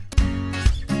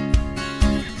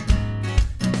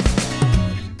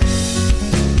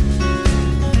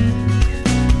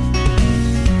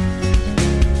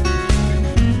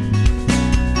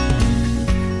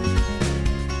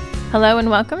Hello and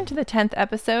welcome to the 10th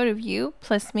episode of You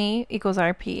Plus Me Equals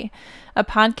RP, a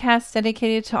podcast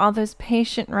dedicated to all those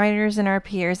patient writers and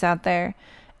RPers out there.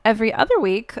 Every other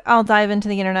week, I'll dive into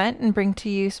the internet and bring to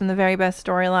you some of the very best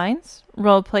storylines,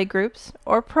 roleplay groups,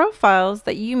 or profiles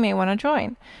that you may want to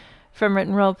join. From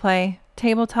written roleplay,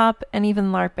 tabletop, and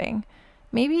even LARPing.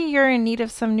 Maybe you're in need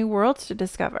of some new worlds to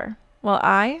discover. Well,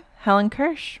 I, Helen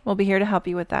Kirsch, will be here to help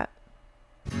you with that.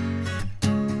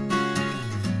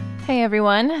 Hey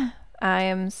everyone. I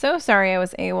am so sorry I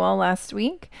was AWOL last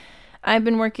week. I've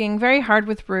been working very hard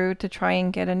with Rue to try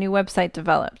and get a new website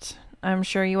developed. I'm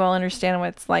sure you all understand what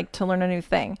it's like to learn a new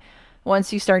thing.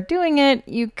 Once you start doing it,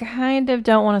 you kind of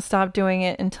don't want to stop doing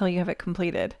it until you have it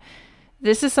completed.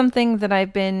 This is something that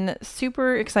I've been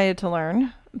super excited to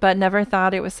learn, but never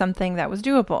thought it was something that was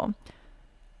doable.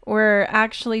 We're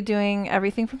actually doing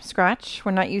everything from scratch.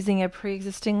 We're not using a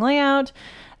pre-existing layout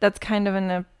that's kind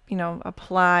of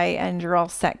apply and you're all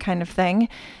set kind of thing.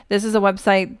 This is a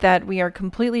website that we are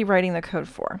completely writing the code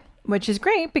for, which is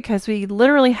great because we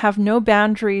literally have no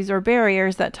boundaries or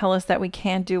barriers that tell us that we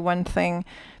can't do one thing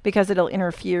because it'll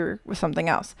interfere with something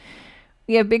else.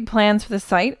 We have big plans for the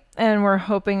site, and we're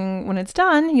hoping when it's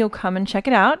done, you'll come and check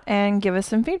it out and give us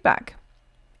some feedback.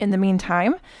 In the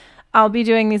meantime, I'll be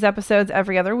doing these episodes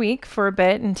every other week for a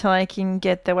bit until I can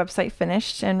get the website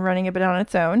finished and running a bit on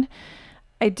its own.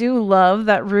 I do love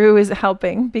that Rue is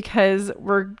helping because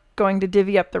we're going to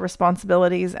divvy up the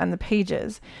responsibilities and the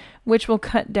pages, which will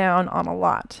cut down on a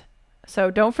lot. So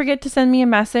don't forget to send me a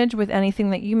message with anything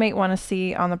that you might want to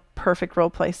see on the perfect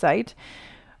roleplay site.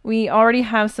 We already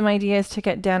have some ideas to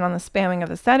get down on the spamming of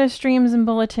the status streams and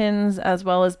bulletins, as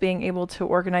well as being able to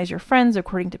organize your friends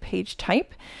according to page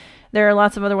type. There are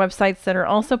lots of other websites that are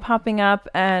also popping up,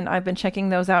 and I've been checking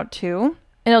those out too.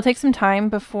 It'll take some time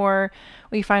before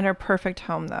we find our perfect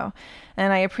home, though,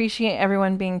 and I appreciate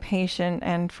everyone being patient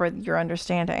and for your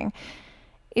understanding.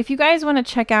 If you guys want to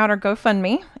check out our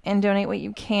GoFundMe and donate what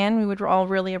you can, we would all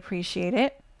really appreciate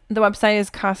it. The website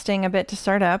is costing a bit to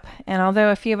start up, and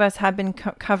although a few of us have been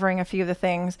covering a few of the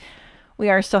things, we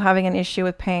are still having an issue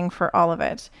with paying for all of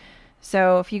it.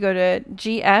 So if you go to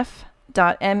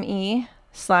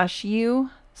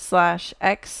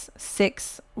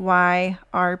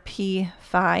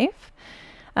gf.me/u/x6yrp5,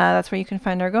 that's where you can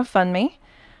find our GoFundMe.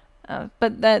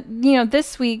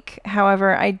 This week,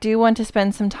 however, I do want to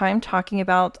spend some time talking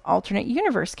about alternate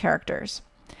universe characters.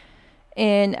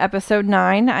 In episode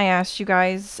 9, I asked you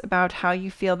guys about how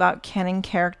you feel about canon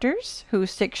characters who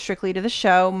stick strictly to the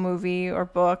show, movie, or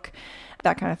book,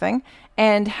 that kind of thing,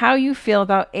 and how you feel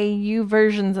about AU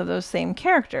versions of those same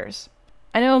characters.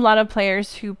 I know a lot of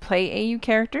players who play AU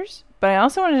characters, but I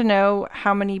also wanted to know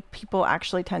how many people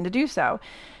actually tend to do so,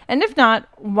 and if not,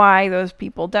 why those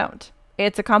people don't.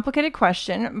 It's a complicated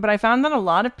question, but I found that a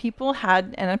lot of people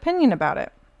had an opinion about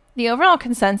it. The overall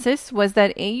consensus was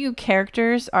that AU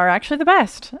characters are actually the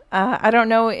best. I don't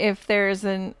know if there's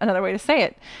another way to say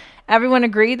it. Everyone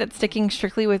agreed that sticking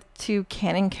strictly to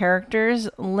canon characters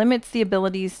limits the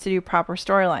abilities to do proper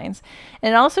storylines.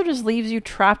 And it also just leaves you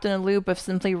trapped in a loop of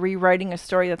simply rewriting a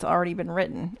story that's already been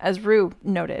written, as Rue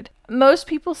noted. Most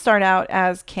people start out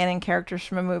as canon characters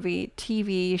from a movie,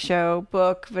 TV show,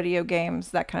 book, video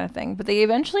games, that kind of thing. But they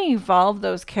eventually evolve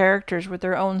those characters with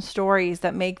their own stories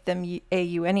that make them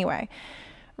AU anyway.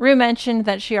 Rue mentioned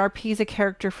that she RPs a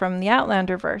character from the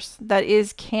Outlanderverse that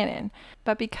is canon,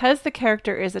 but because the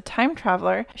character is a time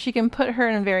traveler, she can put her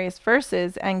in various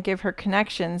verses and give her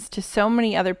connections to so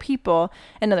many other people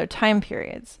and other time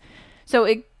periods. So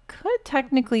it could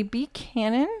technically be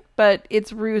canon, but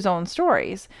it's Rue's own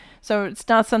stories, so it's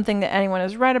not something that anyone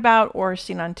has read about or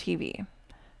seen on TV.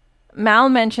 Mal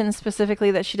mentioned specifically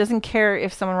that she doesn't care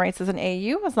if someone writes as an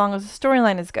AU as long as the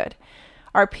storyline is good.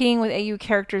 RPing with AU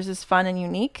characters is fun and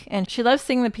unique, and she loves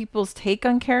seeing the people's take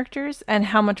on characters and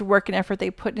how much work and effort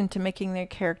they put into making their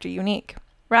character unique.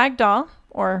 Ragdoll,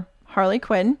 or Harley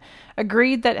Quinn,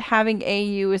 agreed that having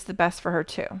AU is the best for her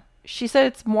too. She said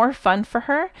it's more fun for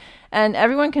her, and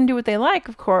everyone can do what they like,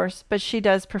 of course, but she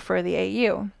does prefer the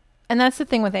AU. And that's the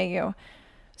thing with AU.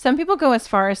 Some people go as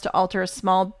far as to alter a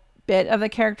small bit of the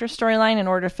character storyline in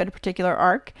order to fit a particular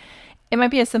arc. It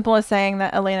might be as simple as saying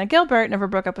that Elena Gilbert never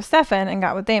broke up with Stefan and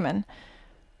got with Damon.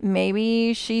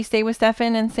 Maybe she stayed with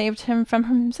Stefan and saved him from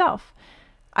himself.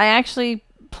 I actually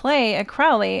play a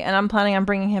Crowley, and I'm planning on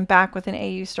bringing him back with an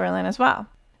AU storyline as well.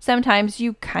 Sometimes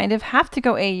you kind of have to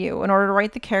go AU in order to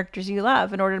write the characters you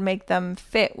love, in order to make them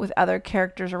fit with other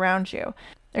characters around you.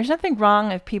 There's nothing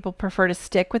wrong if people prefer to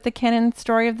stick with the canon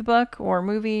story of the book or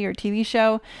movie or TV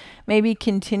show, maybe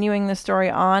continuing the story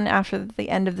on after the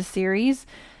end of the series,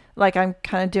 like I'm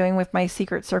kind of doing with my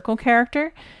Secret Circle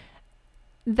character.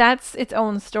 that's its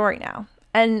own story now.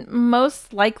 And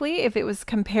most likely, if it was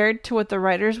compared to what the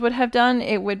writers would have done,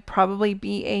 it would probably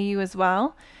be AU as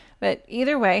well. But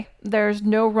either way, there's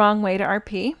no wrong way to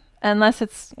RP, unless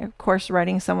it's, of course,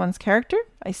 writing someone's character.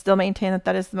 I still maintain that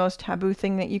that is the most taboo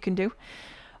thing that you can do.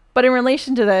 But in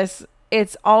relation to this,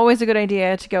 it's always a good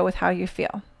idea to go with how you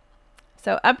feel.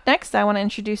 So up next, I want to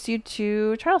introduce you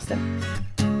to Charleston.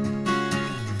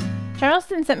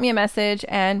 Charleston sent me a message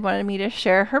and wanted me to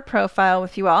share her profile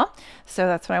with you all. So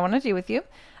that's what I want to do with you.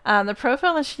 The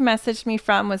profile that she messaged me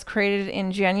from was created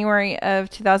in January of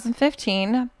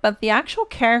 2015, but the actual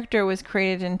character was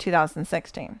created in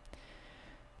 2016.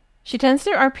 She tends to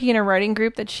RP in a writing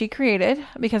group that she created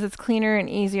because it's cleaner and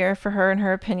easier for her in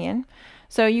her opinion.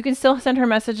 So you can still send her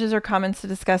messages or comments to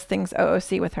discuss things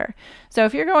OOC with her. So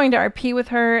if you're going to RP with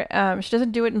her, she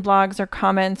doesn't do it in blogs or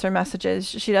comments or messages.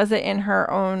 She does it in her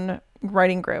own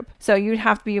writing group. So you'd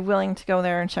have to be willing to go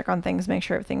there and check on things, make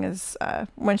sure everything is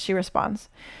when she responds.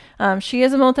 She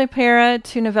is a multi-para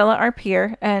to novella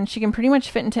RPer, and she can pretty much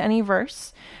fit into any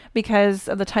verse because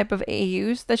of the type of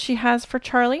AUs that she has for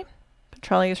Charlie.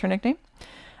 Charlie is her nickname.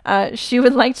 She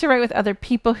would like to write with other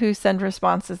people who send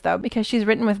responses, though, because she's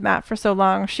written with Matt for so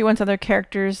long. She wants other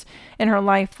characters in her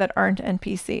life that aren't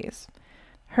NPCs.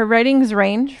 Her writings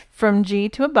range from G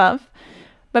to above,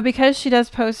 but because she does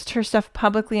post her stuff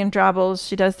publicly in Drabbles,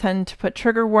 she does tend to put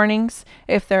trigger warnings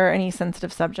if there are any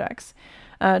sensitive subjects.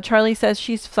 Charlie says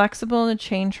she's flexible to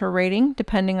change her rating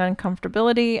depending on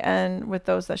comfortability and with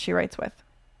those that she writes with.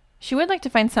 She would like to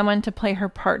find someone to play her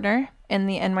partner in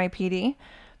the NYPD,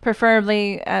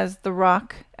 preferably as The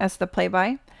Rock as the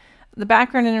playby. The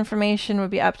background and information would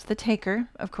be up to the taker,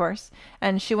 of course,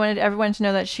 and she wanted everyone to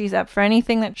know that she's up for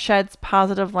anything that sheds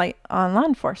positive light on law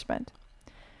enforcement.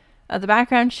 The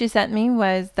background she sent me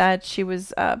was that she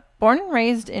was born and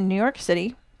raised in New York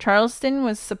City. Charleston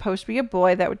was supposed to be a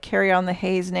boy that would carry on the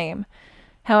Hayes name.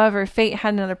 However, fate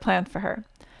had another plan for her,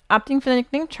 opting for the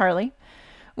nickname Charlie.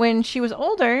 When she was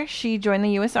older, she joined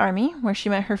the U.S. Army, where she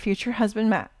met her future husband,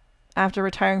 Matt. After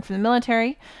retiring from the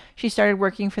military, she started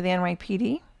working for the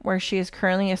NYPD, where she is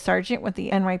currently a sergeant with the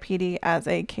NYPD as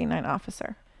a K-9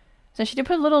 officer. So she did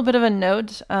put a little bit of a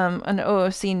note, an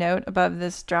OOC note above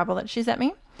this drabble that she sent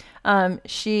me.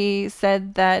 She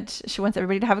said that she wants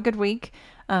everybody to have a good week.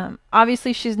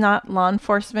 Obviously, she's not law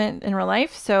enforcement in real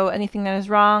life, so anything that is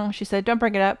wrong, she said, don't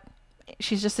bring it up.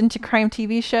 She's just into crime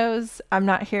TV shows. I'm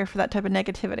not here for that type of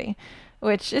negativity,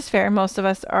 which is fair. Most of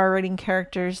us are writing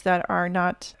characters that are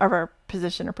not of our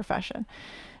position or profession.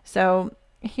 So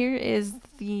here is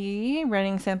the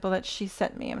writing sample that she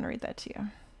sent me. I'm going to read that to you.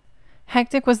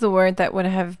 Hectic was the word that would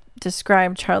have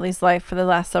described Charlie's life for the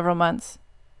last several months.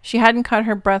 She hadn't caught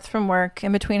her breath from work,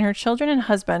 and between her children and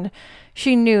husband,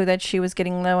 she knew that she was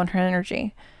getting low on her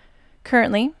energy.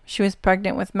 Currently, she was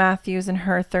pregnant with Matthews and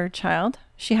her third child.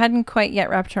 She hadn't quite yet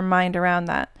wrapped her mind around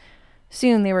that.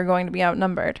 Soon they were going to be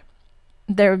outnumbered.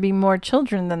 There would be more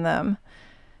children than them.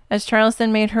 As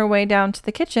Charleston made her way down to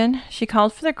the kitchen, she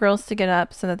called for the girls to get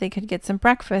up so that they could get some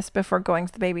breakfast before going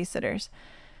to the babysitter's,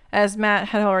 as Matt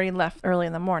had already left early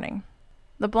in the morning.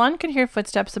 The blonde could hear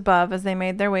footsteps above as they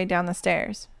made their way down the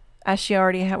stairs. As she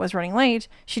already was running late,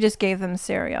 she just gave them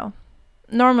cereal.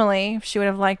 Normally, she would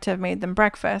have liked to have made them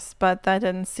breakfast, but that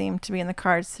didn't seem to be in the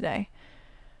cards today.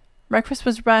 Breakfast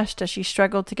was rushed as she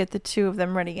struggled to get the two of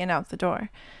them ready and out the door.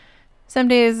 Some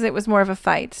days it was more of a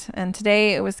fight, and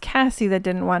today it was Cassie that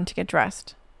didn't want to get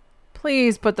dressed.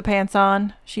 Please put the pants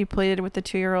on, she pleaded with the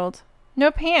 2-year-old.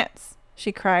 No pants,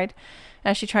 she cried,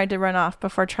 as she tried to run off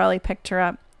before Charlie picked her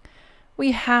up.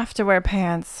 We have to wear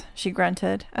pants, she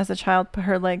grunted, as the child put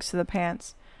her legs to the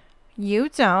pants. You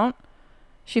don't.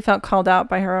 She felt called out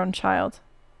by her own child.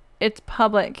 It's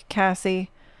public, Cassie.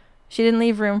 She didn't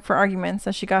leave room for arguments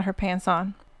as she got her pants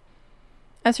on.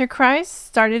 As her cries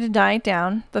started to die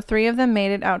down, the three of them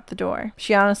made it out the door.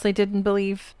 She honestly didn't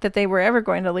believe that they were ever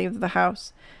going to leave the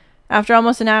house. After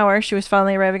almost an hour, she was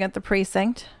finally arriving at the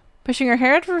precinct. Pushing her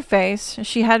hair out of her face,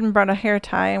 she hadn't brought a hair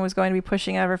tie and was going to be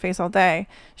pushing out of her face all day.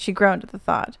 She groaned at the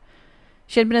thought.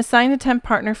 She had been assigned a temp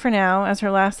partner for now, as her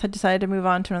last had decided to move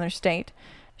on to another state.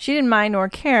 She didn't mind nor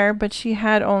care, but she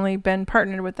had only been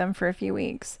partnered with them for a few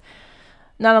weeks.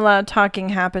 Not a lot of talking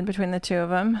happened between the two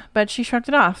of them, but she shrugged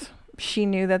it off. She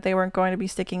knew that they weren't going to be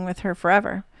sticking with her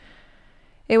forever.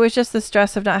 It was just the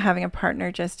stress of not having a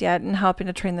partner just yet and helping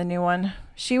to train the new one.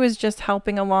 She was just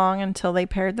helping along until they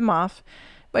paired them off,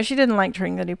 but she didn't like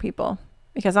training the new people,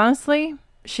 because honestly,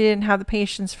 she didn't have the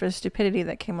patience for the stupidity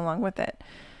that came along with it.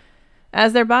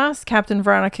 As their boss, Captain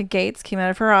Veronica Gates, came out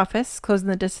of her office, closing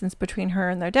the distance between her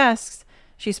and their desks,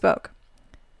 she spoke.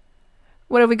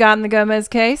 What have we got in the Gomez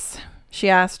case? she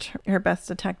asked her best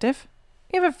detective.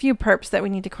 We have a few perps that we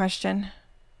need to question.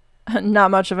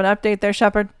 Not much of an update there,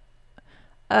 Shepherd.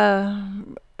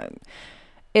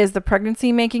 Is the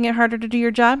pregnancy making it harder to do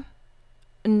your job?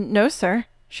 No, sir.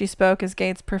 She spoke as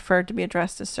Gates preferred to be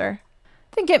addressed as sir.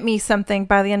 Then get me something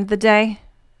by the end of the day.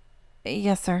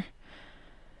 Yes, sir.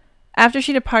 After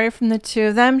she departed from the two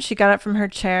of them, she got up from her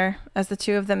chair as the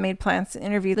two of them made plans to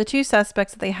interview the two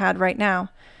suspects that they had right now.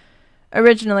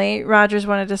 Originally, Rogers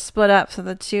wanted to split up so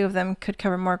the two of them could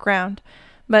cover more ground,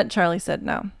 but Charlie said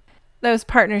no. Those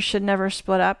partners should never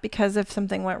split up because if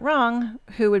something went wrong,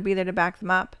 who would be there to back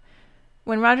them up?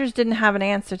 When Rogers didn't have an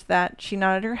answer to that, she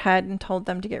nodded her head and told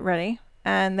them to get ready,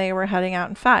 and they were heading out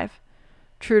in 5.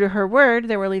 True to her word,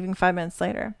 they were leaving 5 minutes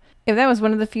later. If that was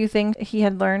one of the few things he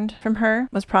had learned from her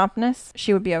was promptness,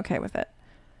 she would be okay with it.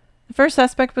 The first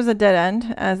suspect was a dead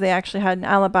end, as they actually had an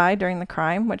alibi during the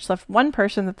crime, which left one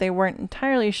person that they weren't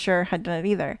entirely sure had done it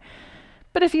either.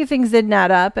 But a few things didn't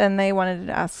add up, and they wanted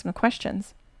to ask some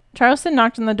questions. Charleston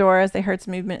knocked on the door as they heard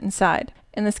some movement inside.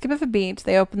 In the skip of a beat,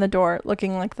 they opened the door,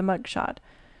 looking like the mugshot.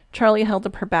 Charlie held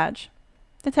up her badge.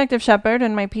 Detective Shepherd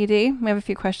and my PD, we have a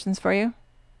few questions for you.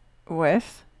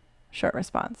 With? Short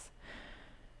response.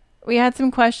 We had some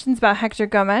questions about Hector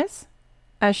Gomez,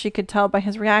 as she could tell by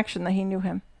his reaction that he knew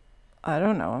him. I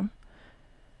don't know him.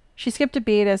 She skipped a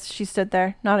beat as she stood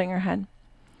there, nodding her head.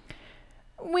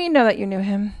 We know that you knew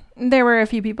him. There were a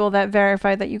few people that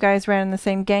verified that you guys ran in the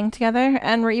same gang together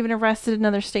and were even arrested in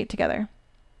another state together.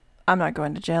 I'm not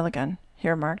going to jail again, he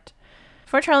remarked.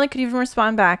 Before Charlie could even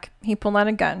respond back, he pulled out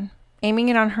a gun, aiming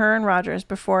it on her and Rogers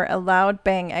before a loud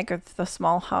bang echoed through the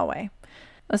small hallway.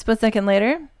 A split second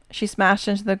later, she smashed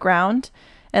into the ground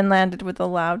and landed with a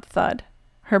loud thud.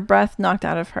 Her breath knocked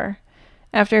out of her.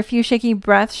 After a few shaky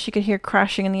breaths, she could hear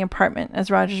crashing in the apartment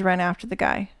as Rogers ran after the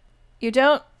guy. You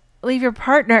don't leave your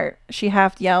partner, she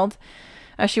half yelled,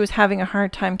 as she was having a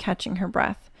hard time catching her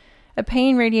breath. A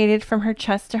pain radiated from her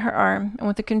chest to her arm, and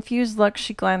with a confused look,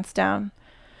 she glanced down.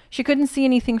 She couldn't see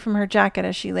anything from her jacket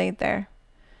as she laid there.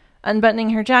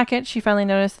 Unbuttoning her jacket, she finally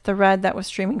noticed the red that was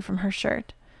streaming from her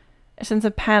shirt. A sense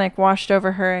of panic washed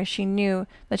over her as she knew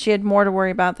that she had more to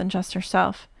worry about than just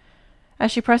herself.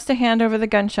 As she pressed a hand over the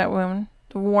gunshot wound,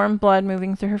 the warm blood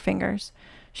moving through her fingers,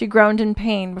 she groaned in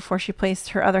pain before she placed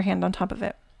her other hand on top of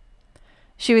it.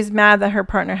 She was mad that her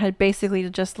partner had basically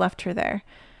just left her there.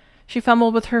 She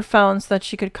fumbled with her phone so that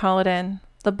she could call it in.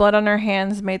 The blood on her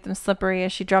hands made them slippery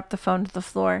as she dropped the phone to the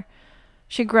floor.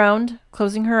 She groaned,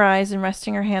 closing her eyes and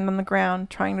resting her hand on the ground,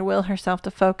 trying to will herself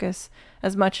to focus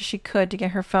as much as she could to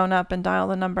get her phone up and dial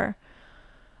the number.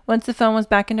 Once the phone was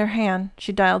back in her hand,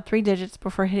 she dialed 3 digits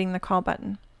before hitting the call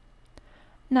button.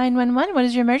 911, what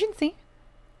is your emergency?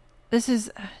 This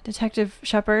is Detective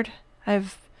Shepherd.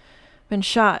 I've been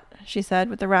shot, she said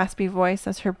with a raspy voice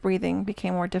as her breathing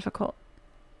became more difficult.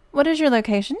 What is your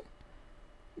location?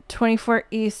 24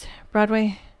 East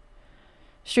Broadway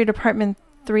Street, apartment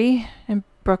 3 in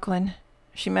Brooklyn.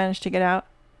 She managed to get out.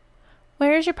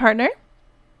 Where is your partner?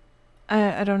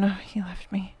 I don't know. He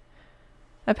left me.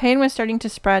 A pain was starting to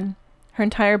spread. Her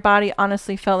entire body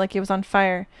honestly felt like it was on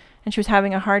fire, and she was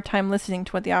having a hard time listening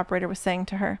to what the operator was saying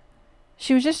to her.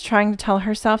 She was just trying to tell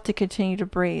herself to continue to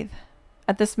breathe.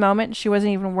 At this moment, she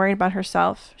wasn't even worried about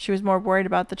herself. She was more worried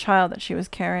about the child that she was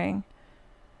carrying.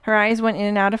 Her eyes went in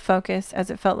and out of focus as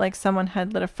it felt like someone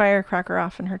had lit a firecracker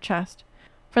off in her chest.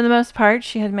 For the most part,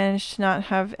 she had managed to not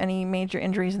have any major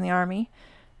injuries in the army,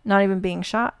 not even being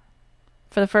shot.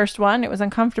 For the first one, it was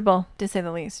uncomfortable, to say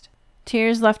the least.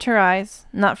 Tears left her eyes,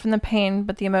 not from the pain,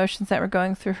 but the emotions that were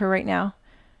going through her right now.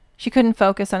 She couldn't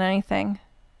focus on anything,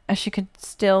 as she could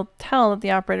still tell that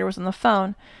the operator was on the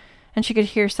phone, and she could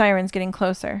hear sirens getting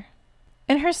closer.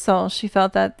 In her soul, she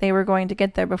felt that they were going to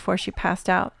get there before she passed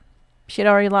out. She had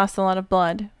already lost a lot of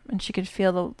blood, and she could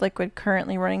feel the liquid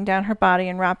currently running down her body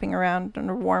and wrapping around in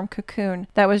a warm cocoon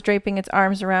that was draping its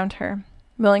arms around her,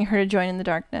 willing her to join in the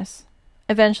darkness.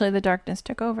 Eventually, the darkness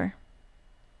took over.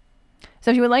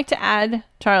 So if you would like to add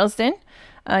Charleston,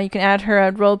 you can add her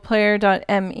at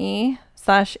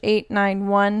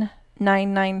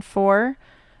roleplayer.me/891994.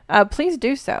 Please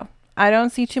do so. I don't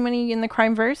see too many in the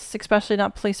crime-verse, especially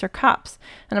not police or cops,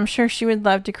 and I'm sure she would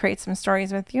love to create some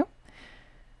stories with you.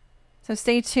 So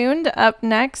stay tuned. Up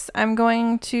next, I'm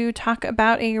going to talk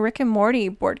about a Rick and Morty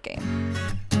board game.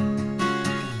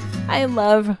 I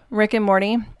love Rick and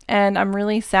Morty, and I'm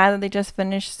really sad that they just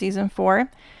finished season 4.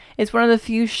 It's one of the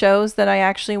few shows that I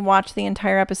actually watch the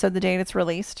entire episode the day it's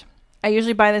released. I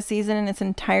usually buy the season in its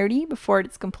entirety before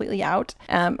it's completely out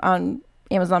on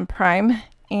Amazon Prime,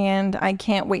 and I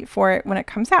can't wait for it when it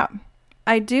comes out.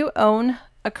 I do own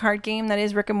a card game that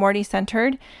is Rick and Morty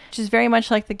centered, which is very much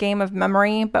like the game of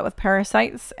memory, but with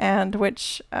parasites, and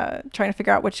trying to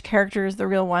figure out which character is the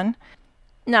real one.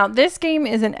 Now, this game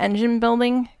is an engine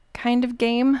building kind of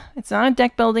game. It's not a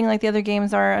deck building like the other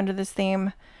games are under this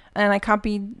theme, and I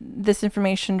copied this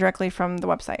information directly from the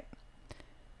website.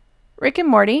 Rick and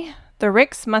Morty, the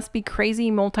Ricks Must Be Crazy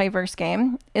multiverse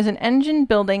game, is an engine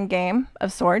building game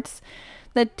of sorts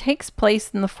that takes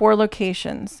place in the 4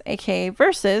 locations, aka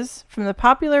verses, from the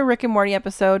popular Rick and Morty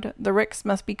episode, The Ricks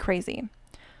Must Be Crazy.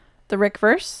 The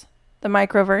Rickverse, the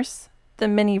Microverse, the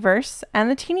Miniverse, and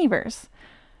the Teenyverse.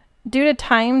 Due to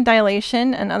time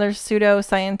dilation and other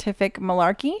pseudo-scientific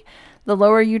malarkey, the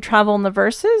lower you travel in the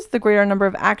verses, the greater number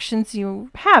of actions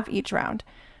you have each round.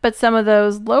 But some of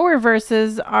those lower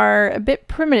verses are a bit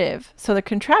primitive, so the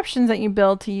contraptions that you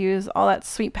build to use all that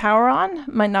sweet power on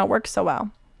might not work so well.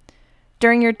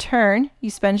 During your turn, you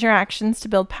spend your actions to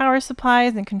build power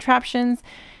supplies and contraptions,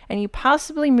 and you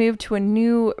possibly move to a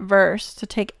new verse to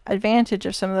take advantage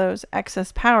of some of those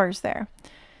excess powers there.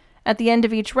 At the end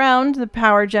of each round, the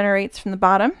power generates from the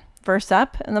bottom, verse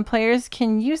up, and the players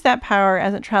can use that power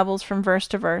as it travels from verse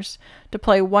to verse to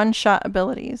play one-shot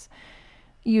abilities,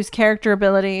 use character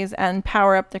abilities, and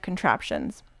power up the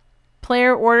contraptions.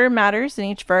 Player order matters in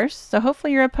each verse, so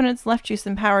hopefully your opponents left you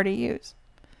some power to use.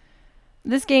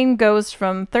 This game goes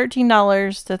from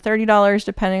 $13 to $30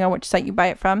 depending on which site you buy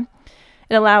it from.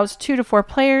 It allows 2 to 4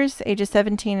 players, ages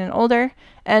 17 and older,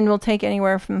 and will take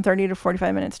anywhere from 30 to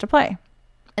 45 minutes to play.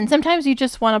 And sometimes you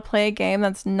just want to play a game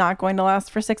that's not going to last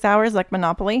for 6 hours, like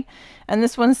Monopoly, and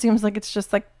this one seems like it's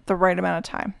just like the right amount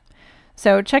of time.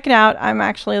 So check it out. I'm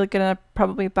actually going to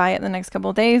probably buy it in the next couple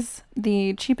of days.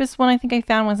 The cheapest one I think I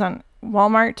found was on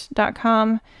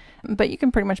Walmart.com, but you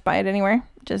can pretty much buy it anywhere.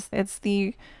 It's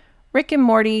the Rick and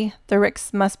Morty, the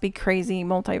Ricks Must Be Crazy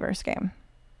multiverse game.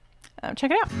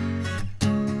 Check it out.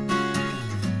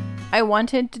 I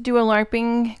wanted to do a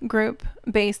LARPing group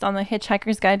based on the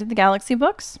Hitchhiker's Guide to the Galaxy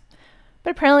books,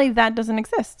 but apparently that doesn't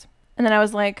exist. And then I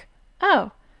was like,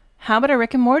 oh, how about a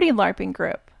Rick and Morty LARPing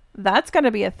group? That's got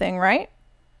to be a thing, right?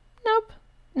 Nope.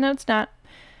 No, it's not.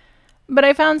 But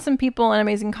I found some people in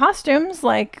amazing costumes,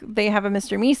 like they have a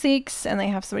Mr. Meeseeks and they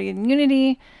have somebody in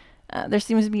Unity. There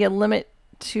seems to be a limit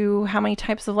to how many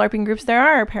types of LARPing groups there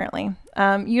are, apparently.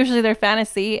 Usually they're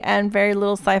fantasy and very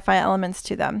little sci-fi elements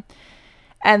to them.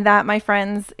 And that, my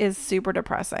friends, is super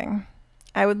depressing.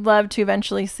 I would love to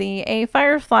eventually see a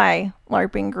Firefly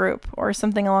LARPing group or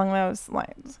something along those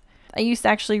lines. I used to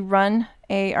actually run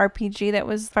a RPG that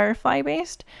was Firefly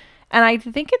based, and I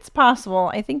think it's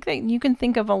possible. I think that you can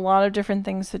think of a lot of different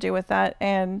things to do with that,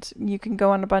 and you can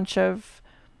go on a bunch of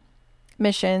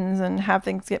missions and have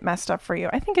things get messed up for you.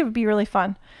 I think it would be really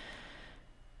fun.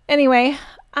 Anyway,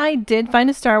 I did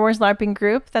find a Star Wars LARPing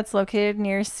group that's located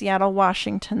near Seattle,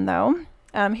 Washington, though.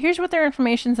 Here's what their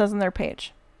information says on their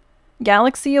page.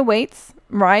 Galaxy Awaits,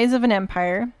 Rise of an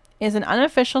Empire, is an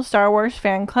unofficial Star Wars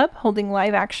fan club holding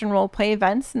live-action role-play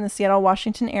events in the Seattle,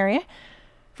 Washington area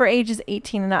for ages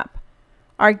 18 and up.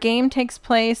 Our game takes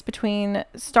place between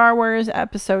Star Wars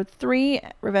Episode 3,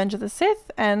 Revenge of the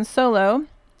Sith, and Solo,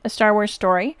 a Star Wars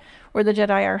story, where the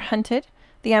Jedi are hunted,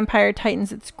 the Empire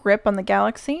tightens its grip on the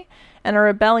galaxy, and a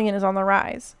rebellion is on the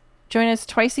rise. Join us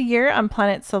twice a year on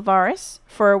planet Silvaris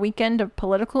for a weekend of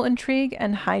political intrigue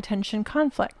and high-tension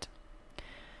conflict.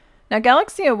 Now,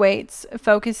 Galaxy Awaits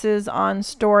focuses on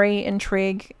story,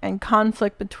 intrigue, and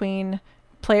conflict between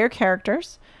player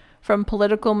characters, from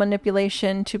political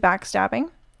manipulation to backstabbing,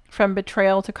 from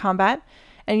betrayal to combat,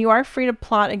 and you are free to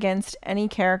plot against any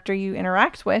character you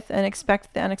interact with and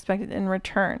expect the unexpected in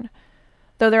return.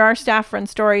 Though there are staff-run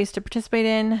stories to participate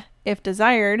in, if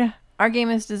desired, our game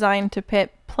is designed to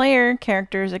pit player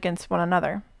characters against one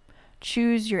another.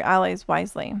 Choose your allies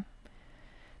wisely.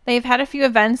 They've had a few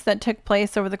events that took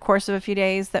place over the course of a few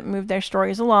days that moved their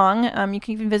stories along. You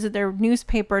can even visit their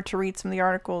newspaper to read some of the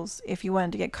articles if you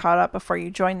wanted to get caught up before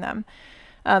you join them.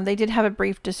 They did have a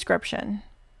brief description.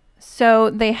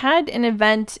 So they had an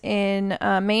event in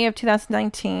May of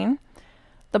 2019.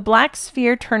 The Black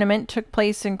Sphere tournament took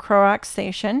place in Croak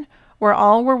Station, where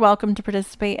all were welcome to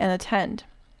participate and attend.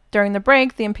 During the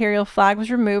break, the Imperial flag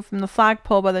was removed from the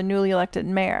flagpole by the newly elected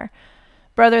mayor.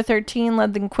 Brother 13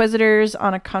 led the Inquisitors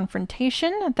on a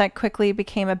confrontation that quickly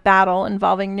became a battle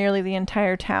involving nearly the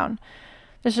entire town.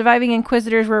 The surviving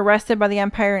Inquisitors were arrested by the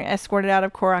Empire and escorted out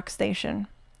of Korak Station.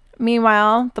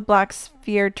 Meanwhile, the Black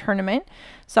Sphere tournament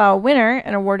saw a winner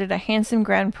and awarded a handsome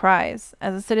grand prize.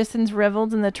 As the citizens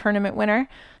reveled in the tournament winner,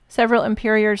 several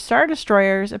Imperial Star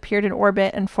Destroyers appeared in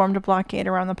orbit and formed a blockade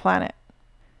around the planet.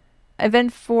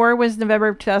 Event 4 was November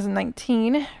of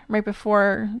 2019, right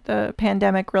before the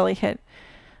pandemic really hit.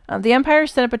 The Empire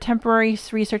set up a temporary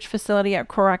research facility at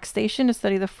Korak Station to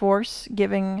study the Force,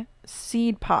 giving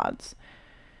seed pods.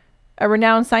 A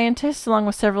renowned scientist, along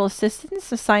with several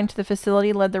assistants assigned to the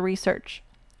facility, led the research.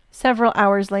 Several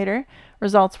hours later,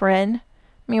 results were in.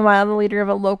 Meanwhile, the leader of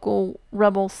a local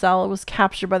rebel cell was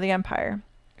captured by the Empire.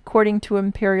 According to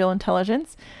Imperial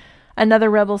intelligence, another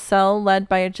rebel cell led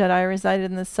by a Jedi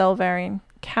resided in the Selvarian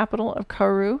capital of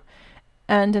Karu,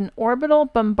 and an orbital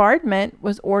bombardment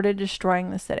was ordered,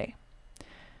 destroying the city.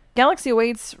 Galaxy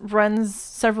Awaits runs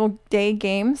several day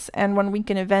games and 1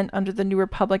 weekend event under the New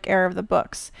Republic era of the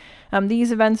books.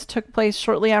 These events took place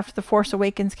shortly after The Force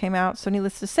Awakens came out, so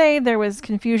needless to say, there was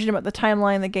confusion about the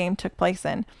timeline the game took place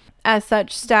in. As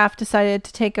such, staff decided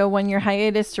to take a 1-year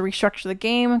hiatus to restructure the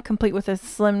game, complete with a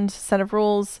slimmed set of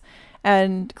rules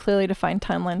and clearly defined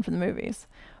timeline for the movies.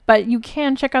 But you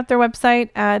can check out their website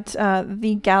at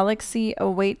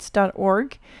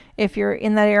thegalaxyawaits.org if you're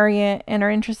in that area and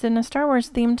are interested in a Star Wars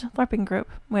themed LARPing group,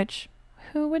 which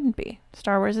who wouldn't be?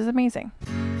 Star Wars is amazing.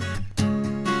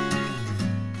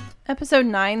 Episode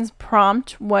 9's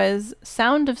prompt was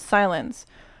Sound of Silence,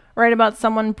 right about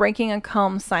someone breaking a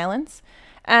calm silence,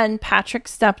 and Patrick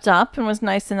stepped up and was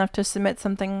nice enough to submit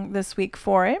something this week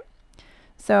for it.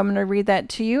 So I'm going to read that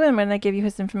to you, and I'm going to give you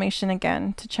his information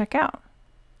again to check out.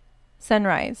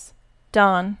 Sunrise,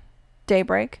 dawn,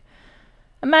 daybreak.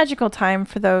 A magical time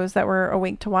for those that were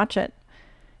awake to watch it.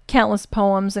 Countless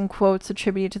poems and quotes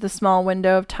attributed to the small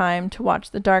window of time to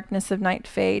watch the darkness of night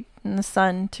fade and the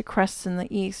sun to crest in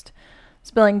the east,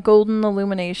 spilling golden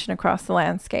illumination across the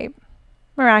landscape.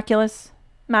 Miraculous,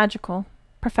 magical,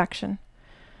 perfection.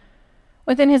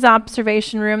 Within his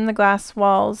observation room, the glass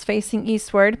walls facing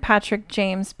eastward, Patrick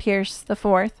James Pierce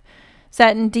IV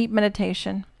sat in deep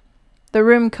meditation. The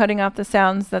room cutting off the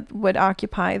sounds that would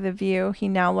occupy the view he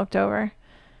now looked over.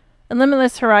 A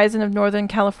limitless horizon of Northern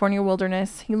California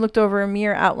wilderness, he looked over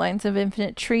mere outlines of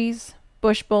infinite trees,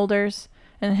 bush boulders,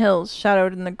 and hills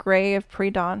shadowed in the gray of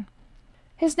pre-dawn.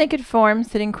 His naked form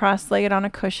sitting cross-legged on a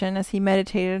cushion as he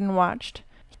meditated and watched.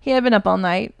 He had been up all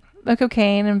night. The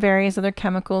cocaine and various other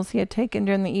chemicals he had taken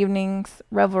during the evening's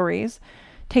revelries,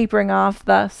 tapering off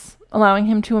thus, allowing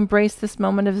him to embrace this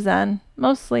moment of zen,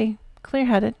 mostly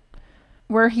clear-headed.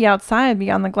 Were he outside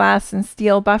beyond the glass and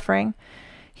steel buffering,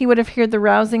 he would have heard the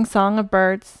rousing song of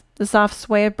birds, the soft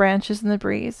sway of branches in the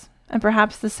breeze, and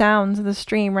perhaps the sounds of the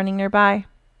stream running nearby,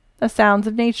 the sounds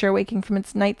of nature waking from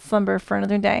its night slumber for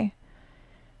another day.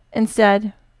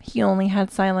 Instead, he only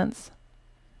had silence.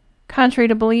 Contrary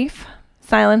to belief,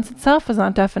 silence itself was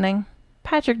not deafening.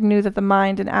 Patrick knew that the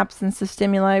mind in absence of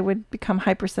stimuli would become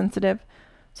hypersensitive,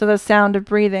 so the sound of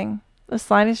breathing, the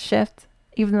slightest shift,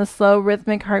 even the slow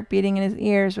rhythmic heart beating in his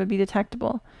ears would be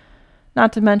detectable,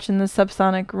 not to mention the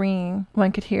subsonic ringing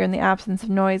one could hear in the absence of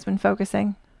noise when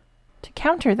focusing. To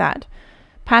counter that,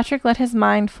 Patrick let his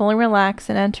mind fully relax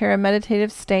and enter a meditative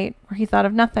state where he thought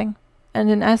of nothing, and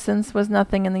in essence was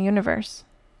nothing in the universe.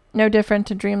 No different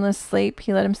to dreamless sleep,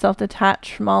 he let himself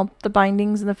detach from all the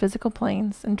bindings in the physical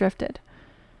planes and drifted.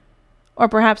 Or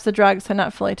perhaps the drugs had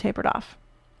not fully tapered off.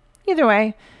 Either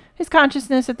way, his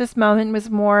consciousness at this moment was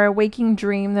more a waking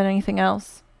dream than anything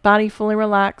else, body fully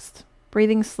relaxed,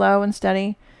 breathing slow and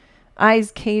steady,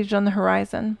 eyes caged on the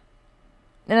horizon.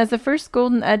 And as the first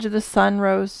golden edge of the sun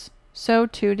rose, so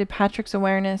too did Patrick's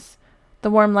awareness, the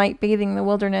warm light bathing the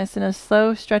wilderness in a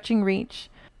slow, stretching reach,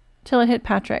 till it hit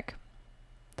Patrick.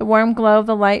 The warm glow of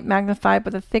the light magnified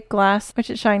by the thick glass which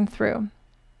it shined through.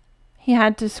 He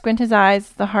had to squint his eyes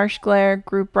as the harsh glare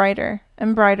grew brighter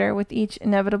and brighter with each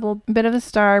inevitable bit of the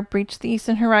star breached the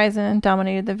eastern horizon and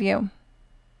dominated the view.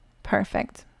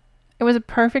 Perfect. It was a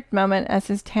perfect moment as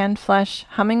his tanned flesh,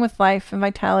 humming with life and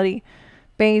vitality,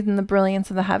 bathed in the brilliance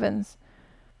of the heavens.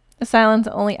 The silence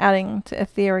only adding to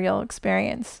ethereal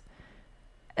experience.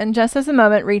 And just as the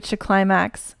moment reached a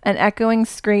climax, an echoing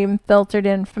scream filtered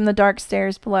in from the dark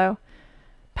stairs below.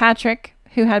 Patrick,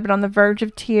 who had been on the verge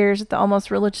of tears at the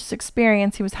almost religious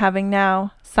experience he was having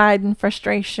now, sighed in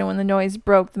frustration when the noise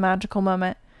broke the magical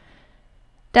moment.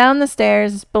 Down the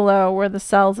stairs below were the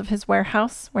cells of his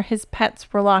warehouse, where his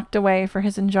pets were locked away for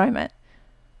his enjoyment.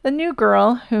 The new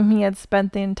girl, whom he had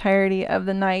spent the entirety of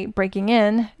the night breaking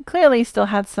in, clearly still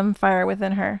had some fire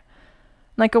within her.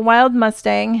 Like a wild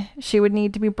mustang, she would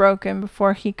need to be broken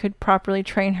before he could properly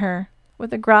train her.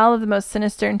 With a growl of the most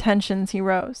sinister intentions, he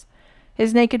rose,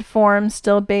 his naked form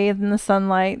still bathed in the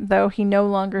sunlight, though he no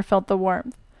longer felt the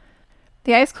warmth.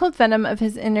 The ice-cold venom of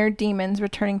his inner demons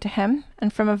returning to him,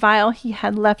 and from a vial he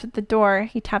had left at the door,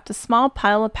 he tapped a small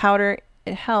pile of powder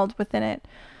it held within it,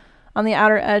 on the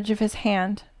outer edge of his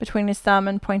hand, between his thumb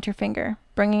and pointer finger.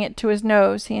 Bringing it to his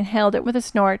nose, he inhaled it with a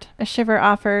snort. A shiver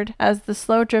offered as the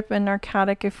slow drip and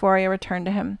narcotic euphoria returned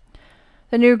to him.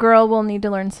 The new girl will need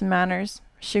to learn some manners.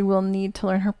 She will need to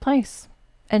learn her place.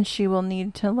 And she will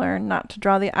need to learn not to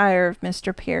draw the ire of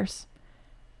Mr. Pierce.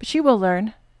 But she will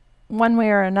learn. One way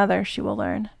or another, she will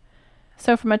learn.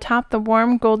 So from atop the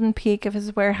warm golden peak of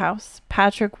his warehouse,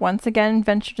 Patrick once again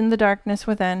ventured in the darkness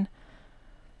within,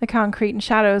 the concrete and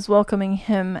shadows welcoming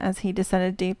him as he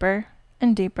descended deeper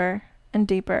and deeper and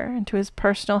deeper into his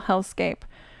personal hellscape,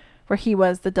 where he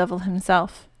was the devil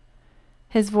himself,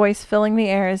 his voice filling the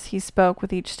air as he spoke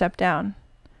with each step down.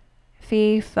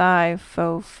 Fee, fi,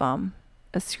 fo, fum,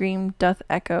 a scream doth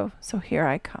echo, so here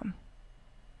I come.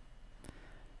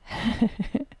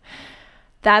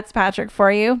 That's Patrick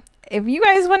for you. If you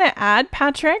guys want to add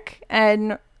Patrick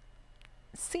and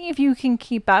see if you can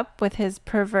keep up with his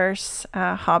perverse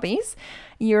hobbies,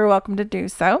 you're welcome to do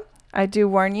so. I do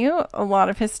warn you, a lot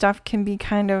of his stuff can be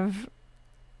kind of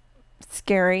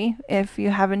scary if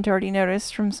you haven't already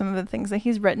noticed from some of the things that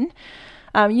he's written.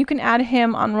 You can add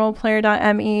him on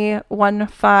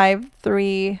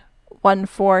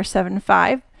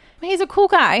roleplayer.me1531475. He's a cool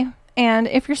guy, and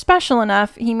if you're special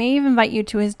enough, he may even invite you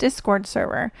to his Discord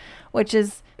server, which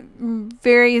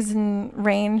varies in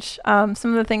range. Some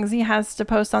of the things he has to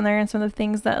post on there and some of the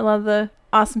things that a lot of the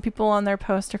awesome people on their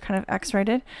posts are kind of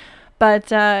X-rated.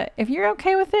 But if you're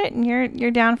okay with it and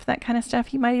you're down for that kind of stuff,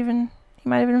 he might even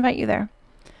invite you there.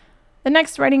 The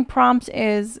next writing prompt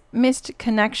is missed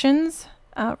connections.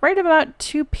 Write about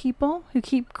two people who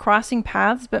keep crossing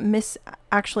paths but miss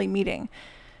actually meeting,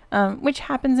 which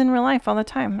happens in real life all the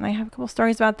time. And I have a couple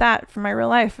stories about that from my real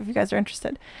life if you guys are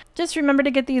interested. Just remember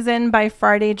to get these in by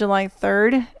Friday, July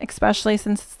 3rd, especially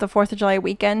since it's the 4th of July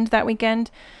weekend that weekend.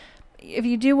 If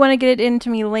you do want to get it in to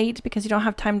me late because you don't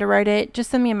have time to write it, just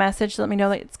send me a message to let me know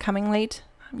that it's coming late.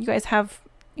 You guys have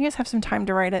some time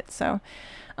to write it, so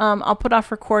I'll put off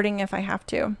recording if I have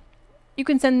to. You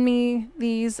can send me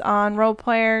these on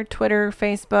Roleplayer, Twitter,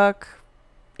 Facebook,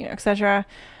 etc.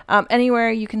 Anywhere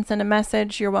you can send a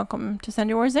message, you're welcome to send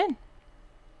yours in.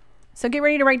 So get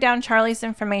ready to write down Charlie's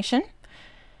information.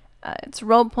 It's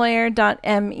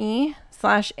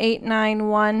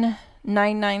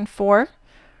roleplayer.me/891994.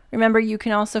 Remember, you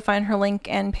can also find her link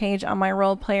and page on my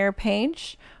Roleplayer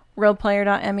page,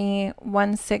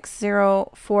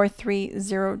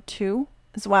 roleplayer.me1604302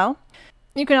 as well.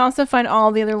 You can also find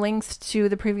all the other links to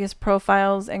the previous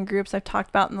profiles and groups I've talked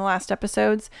about in the last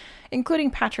episodes,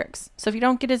 including Patrick's. So if you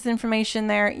don't get his information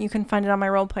there, you can find it on my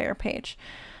Roleplayer page.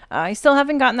 I still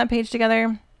haven't gotten that page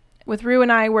together. With Rue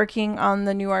and I working on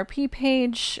the new RP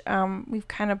page, we've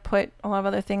kind of put a lot of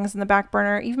other things in the back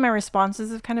burner. Even my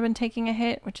responses have kind of been taking a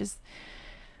hit, which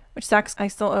sucks. I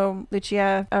still owe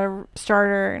Lucia a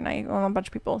starter, and I owe a bunch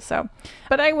of people.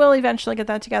 But I will eventually get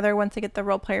that together once I get the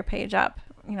Roleplayer page up.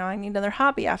 I need another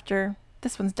hobby after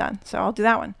this one's done, so I'll do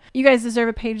that one. You guys deserve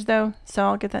a page though, so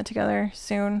I'll get that together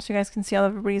soon, so you guys can see all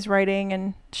everybody's writing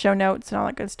and show notes and all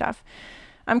that good stuff.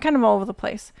 I'm kind of all over the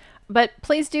place. But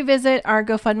please do visit our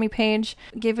GoFundMe page.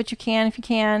 Give what you can if you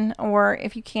can, or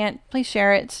if you can't, please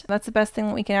share it. That's the best thing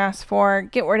that we can ask for.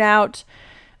 Get word out.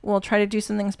 We'll try to do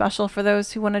something special for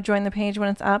those who want to join the page when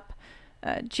it's up.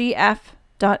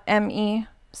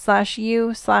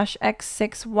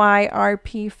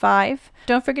 gf.me/u/x6yrp5.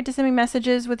 Don't forget to send me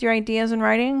messages with your ideas and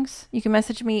writings. You can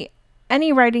message me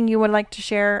any writing you would like to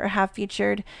share or have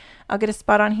featured. I'll get a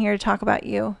spot on here to talk about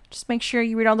you. Just make sure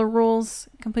you read all the rules,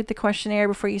 complete the questionnaire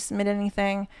before you submit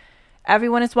anything.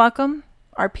 Everyone is welcome.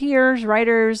 Our peers,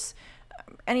 writers,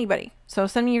 anybody. So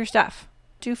send me your stuff.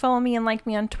 Do follow me and like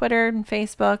me on Twitter and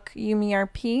Facebook,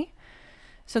 YumiRP.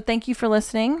 So thank you for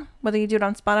listening, whether you do it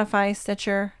on Spotify,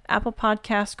 Stitcher, Apple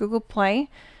Podcasts, Google Play.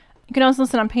 You can also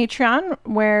listen on Patreon,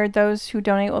 where those who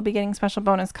donate will be getting special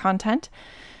bonus content.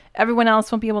 Everyone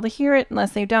else won't be able to hear it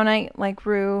unless they donate, like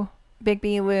Rue, Big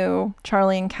B, Lou,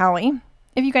 Charlie, and Callie.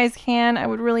 If you guys can, I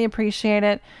would really appreciate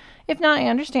it. If not, I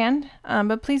understand.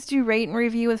 But please do rate and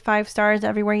review with 5 stars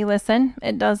everywhere you listen.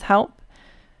 It does help.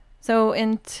 So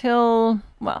until,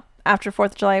 after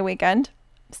 4th of July weekend,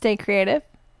 stay creative,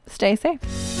 stay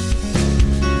safe.